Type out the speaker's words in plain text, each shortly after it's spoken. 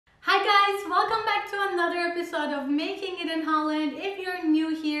guys, welcome back to another episode of Making It in Holland. If you're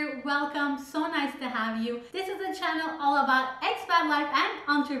new here, welcome, so nice to have you. This is a channel all about expat life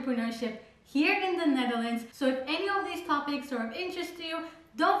and entrepreneurship here in the Netherlands. So if any of these topics are of interest to you,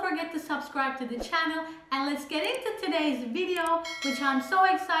 don't forget to subscribe to the channel, and let's get into today's video, which I'm so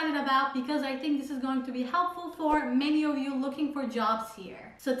excited about because I think this is going to be helpful for many of you looking for jobs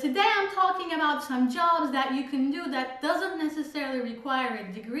here. So today I'm talking about some jobs that you can do that doesn't necessarily require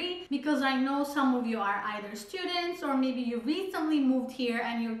a degree, because I know some of you are either students or maybe you recently moved here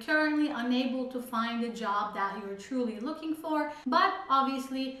and you're currently unable to find a job that you're truly looking for. But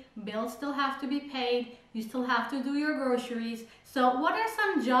obviously bills still have to be paid, you still have to do your groceries. So what are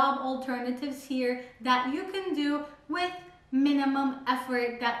some job alternatives here that you can do with minimum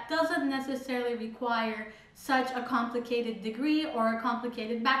effort that doesn't necessarily require such a complicated degree or a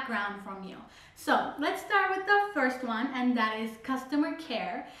complicated background from you? So let's start with the first one, and that is customer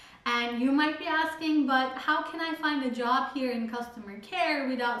care. And you might be asking, but how can I find a job here in customer care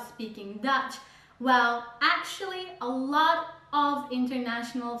without speaking Dutch? Well, actually a lot of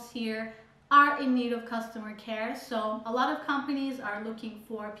internationals here are in need of customer care. So a lot of companies are looking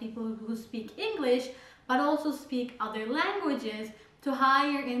for people who speak English but also speak other languages to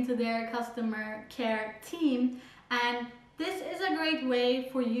hire into their customer care team. And this is a great way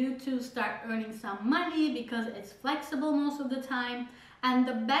for you to start earning some money because it's flexible most of the time. And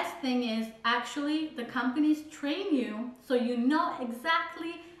the best thing is actually the companies train you so you know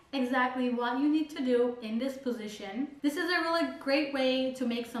exactly what you need to do in this position. This is a really great way to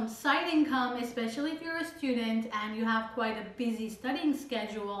make some side income, especially if you're a student and you have quite a busy studying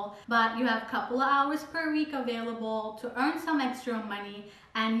schedule, but you have a couple of hours per week available to earn some extra money.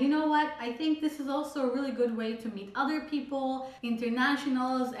 And you know what? I think this is also a really good way to meet other people,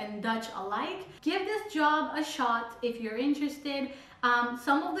 internationals and Dutch alike. Give this job a shot if you're interested.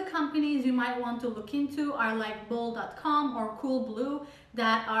 Some of the companies you might want to look into are like bol.com or Coolblue,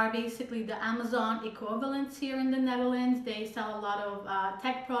 that are basically the Amazon equivalents here in the Netherlands. They sell a lot of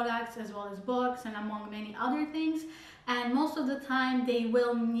tech products as well as books and among many other things. And most of the time they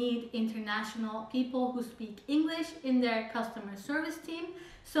will need international people who speak English in their customer service team.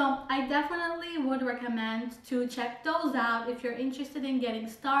 So I definitely would recommend to check those out if you're interested in getting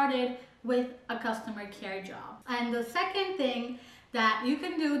started with a customer care job. And the second thing that you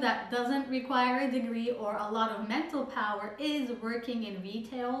can do that doesn't require a degree or a lot of mental power is working in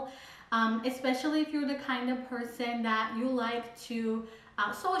retail, especially if you're the kind of person that you like to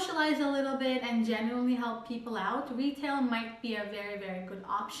socialize a little bit and genuinely help people out. Retail might be a very, very good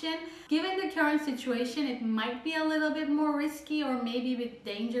option. Given the current situation, it might be a little bit more risky or maybe a bit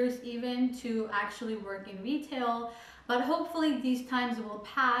dangerous even to actually work in retail. But hopefully these times will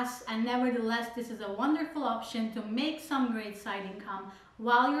pass, and nevertheless this is a wonderful option to make some great side income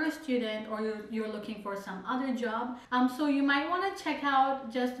while you're a student or you're looking for some other job. So you might want to check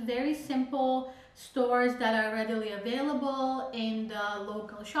out just very simple stores that are readily available in the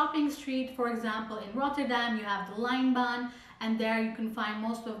local shopping street. For example, in Rotterdam you have the Lijnbaan, and there you can find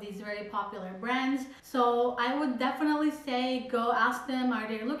most of these very popular brands. So I would definitely say go ask them, are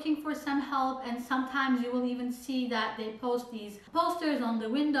they looking for some help? And sometimes you will even see that they post these posters on the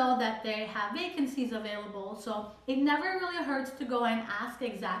window that they have vacancies available. So it never really hurts to go and ask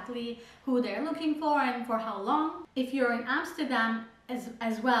exactly who they're looking for and for how long. If you're in Amsterdam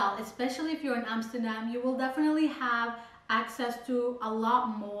as well, especially if you're in Amsterdam, you will definitely have access to a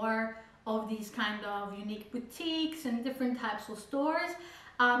lot more of these kind of unique boutiques and different types of stores.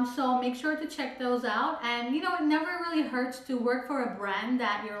 So make sure to check those out. And you know, it never really hurts to work for a brand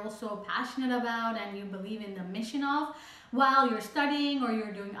that you're also passionate about and you believe in the mission of while you're studying or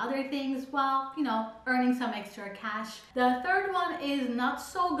you're doing other things while, you know, earning some extra cash. The third one is not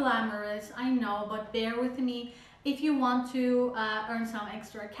so glamorous, I know, but bear with me. If you want to earn some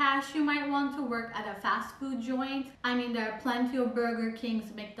extra cash, you might want to work at a fast food joint. I mean, there are plenty of Burger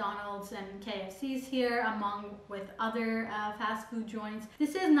Kings, McDonald's and KFCs here, among with other fast food joints.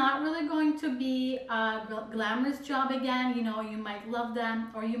 This is not really going to be a glamorous job again. You know, you might love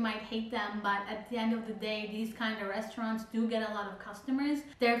them or you might hate them, but at the end of the day, these kind of restaurants do get a lot of customers.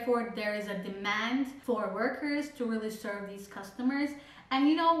 Therefore, there is a demand for workers to really serve these customers. And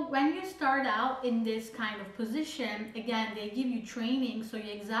you know, when you start out in this kind of position, again, they give you training so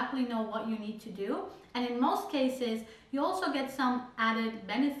you exactly know what you need to do. And in most cases, you also get some added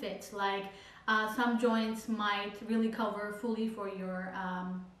benefits, like some joints might really cover fully for your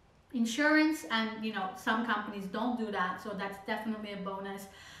insurance, and you know, some companies don't do that, so that's definitely a bonus.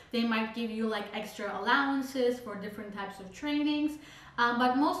 They might give you like extra allowances for different types of trainings.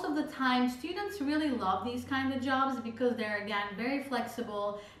 But most of the time, students really love these kind of jobs because they're, again, very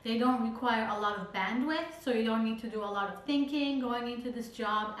flexible. They don't require a lot of bandwidth, so you don't need to do a lot of thinking going into this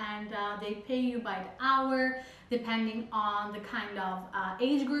job, and they pay you by the hour depending on the kind of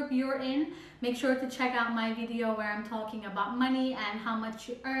age group you're in. Make sure to check out my video where I'm talking about money and how much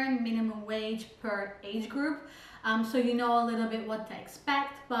you earn, minimum wage per age group. So you know a little bit what to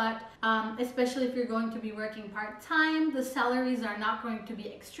expect, but especially if you're going to be working part-time, the salaries are not going to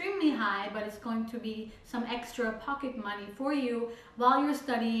be extremely high, but it's going to be some extra pocket money for you while you're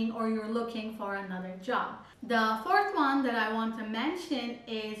studying or you're looking for another job. The fourth one that I want to mention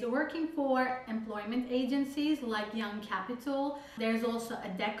is working for employment agencies like Young Capital. There's also a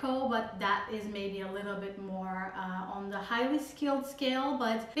Deco, but that is maybe a little bit more on the highly skilled scale.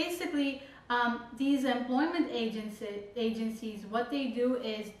 But basically, these employment agencies, what they do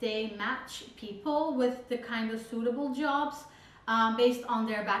is they match people with the kind of suitable jobs based on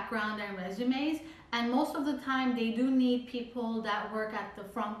their background and resumes. And most of the time they do need people that work at the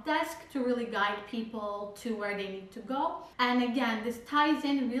front desk to really guide people to where they need to go. And again, this ties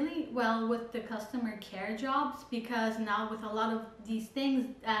in really well with the customer care jobs, because now with a lot of these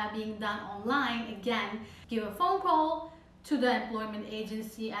things being done online, again, give a phone call to the employment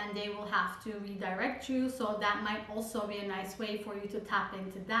agency and they will have to redirect you. So that might also be a nice way for you to tap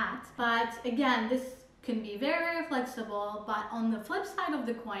into that. But again, this can be very, very flexible. But on the flip side of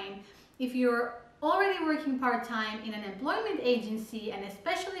the coin, if you're already working part-time in an employment agency, and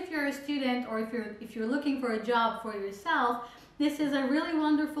especially if you're a student or if you're looking for a job for yourself, this is a really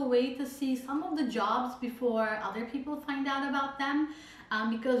wonderful way to see some of the jobs before other people find out about them,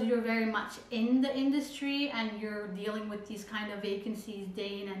 because you're very much in the industry and you're dealing with these kind of vacancies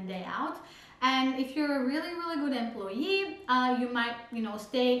day in and day out. And if you're a really, really good employee, you might,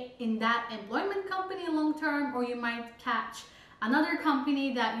 stay in that employment company long term, or you might catch another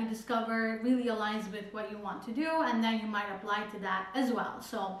company that you discover really aligns with what you want to do, and then you might apply to that as well.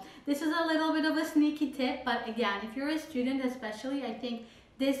 So this is a little bit of a sneaky tip, but again, if you're a student especially, I think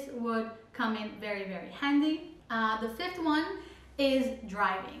this would come in very, very handy. The fifth one is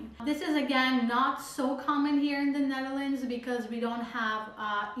driving. This is, again, not so common here in the Netherlands because we don't have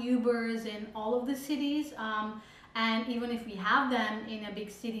Ubers in all of the cities, and even if we have them in a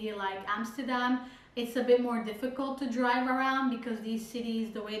big city like Amsterdam, it's a bit more difficult to drive around because these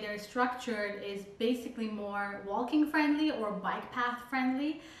cities, the way they're structured, is basically more walking friendly or bike path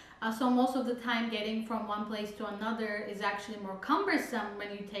friendly. So most of the time getting from one place to another is actually more cumbersome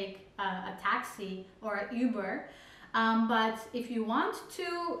when you take a taxi or an Uber. But if you want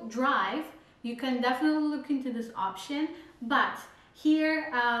to drive, you can definitely look into this option. But here,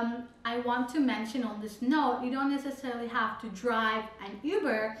 I want to mention on this note, you don't necessarily have to drive an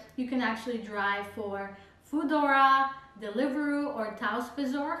Uber. You can actually drive for Foodora, Deliveroo, or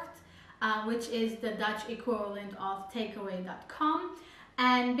Thuisbezorgd, which is the Dutch equivalent of takeaway.com.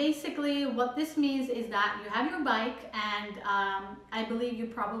 And basically what this means is that you have your bike, and I believe you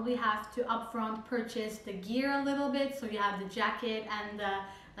probably have to upfront purchase the gear a little bit. So you have the jacket and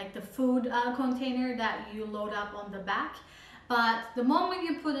the food container that you load up on the back. But the moment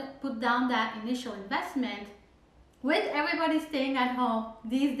you put down that initial investment, with everybody staying at home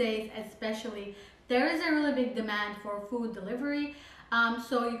these days especially, there is a really big demand for food delivery.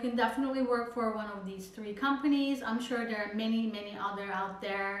 So you can definitely work for one of these three companies. I'm sure there are many, many other out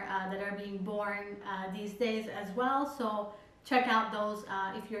there that are being born these days as well. So check out those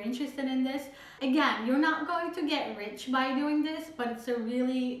if you're interested in this. Again, you're not going to get rich by doing this, but it's a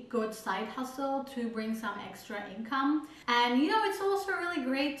really good side hustle to bring some extra income. And it's also really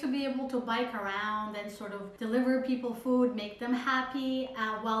great to be able to bike around and sort of deliver people food, make them happy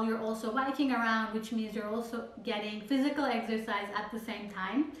while you're also biking around, which means you're also getting physical exercise at the same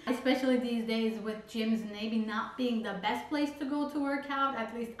time. Especially these days with gyms maybe not being the best place to go to work out.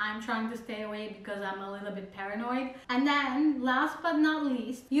 At least I'm trying to stay away because I'm a little bit paranoid. And then last but not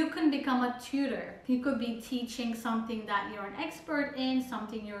least, you can become a tutor. You could be teaching something that you're an expert in,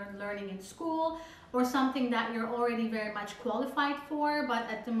 something you're learning in school, or something that you're already very much qualified for, but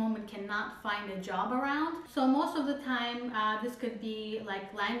at the moment cannot find a job around. So most of the time, this could be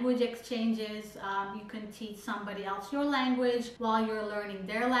like language exchanges. You can teach somebody else your language while you're learning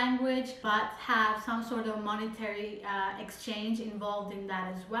their language, but have some sort of monetary exchange involved in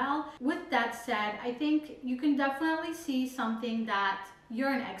that as well. With that said, I think you can definitely see something that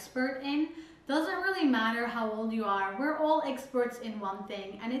you're an expert in. Doesn't really matter how old you are. We're all experts in one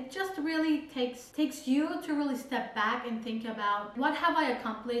thing, and it just really takes you to really step back and think about, what have I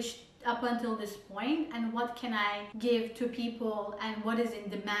accomplished up until this point, and what can I give to people, and what is in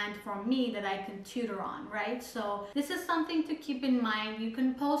demand from me that I can tutor on, right? So this is something to keep in mind. You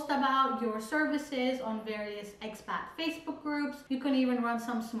can post about your services on various expat Facebook groups. You can even run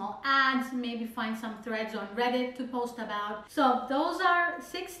some small ads, maybe find some threads on Reddit to post about. So those are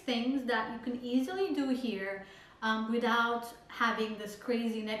 6 things that you can easily do here without having this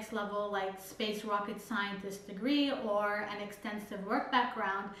crazy next level like space rocket scientist degree or an extensive work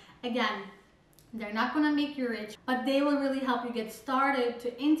background. Again, they're not going to make you rich, but they will really help you get started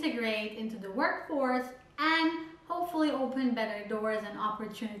to integrate into the workforce and hopefully open better doors and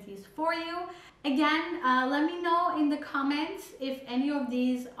opportunities for you. Again, let me know in the comments if any of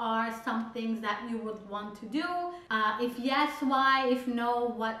these are some things that you would want to do. If yes, why? If no,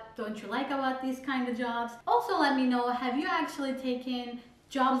 what don't you like about these kind of jobs? Also, let me know, have you actually taken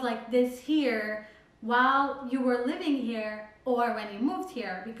jobs like this here while you were living here or when you moved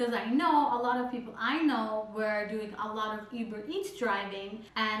here? Because I know a lot of people I know were doing a lot of Uber Eats driving,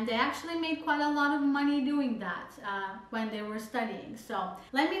 and they actually made quite a lot of money doing that when they were studying. So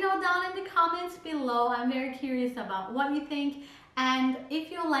let me know down in the comments below. I'm very curious about what you think. And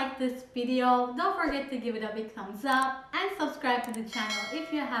if you like this video, don't forget to give it a big thumbs up and subscribe to the channel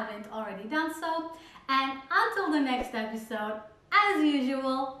if you haven't already done so. And until the next episode, as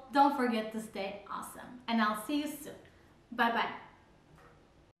usual, don't forget to stay awesome. And I'll see you soon. Bye bye.